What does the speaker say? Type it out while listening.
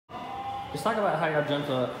Just talk about how y'all jumped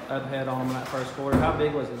up ahead on them in that first quarter. How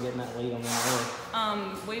big was it getting that lead on them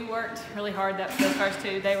early? We worked really hard those first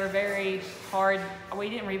two. They were very hard. We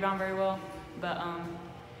didn't rebound very well, but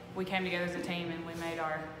we came together as a team and we made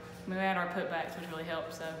our putbacks, which really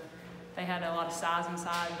helped. So they had a lot of size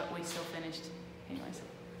inside, but we still finished anyways.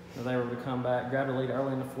 So they were able to come back, grab a lead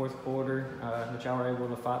early in the fourth quarter, but y'all were able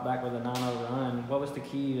to fight back with a 9-0 run. What was the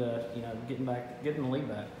key to getting the lead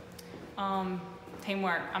back?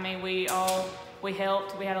 Teamwork. I mean, we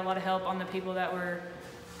helped. We had a lot of help on the people that were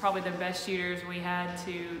probably the best shooters. We had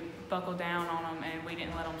to buckle down on them, and we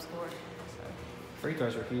didn't let them score. So. Free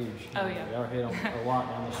throws were huge. Oh, yeah. Y'all hit them a lot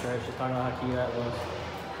down the stretch. Just talking about how key that was.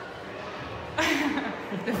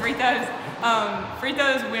 The free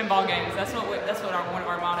throws win ball games. That's what one of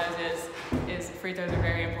our mottos is free throws are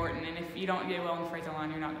very important, and if you don't get well on the free throw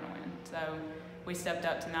line, you're not going to win. So we stepped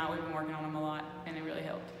up tonight. We've been working on them a lot, and it really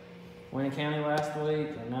helped. Winning County last week,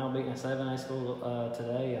 and now beating a 7A school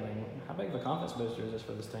today. I mean, how big of a confidence booster is this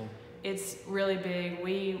for this team? It's really big.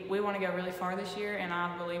 We want to go really far this year, and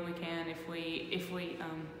I believe we can if we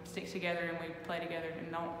stick together and we play together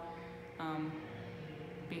and don't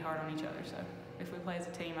be hard on each other. So if we play as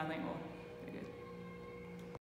a team, I think we'll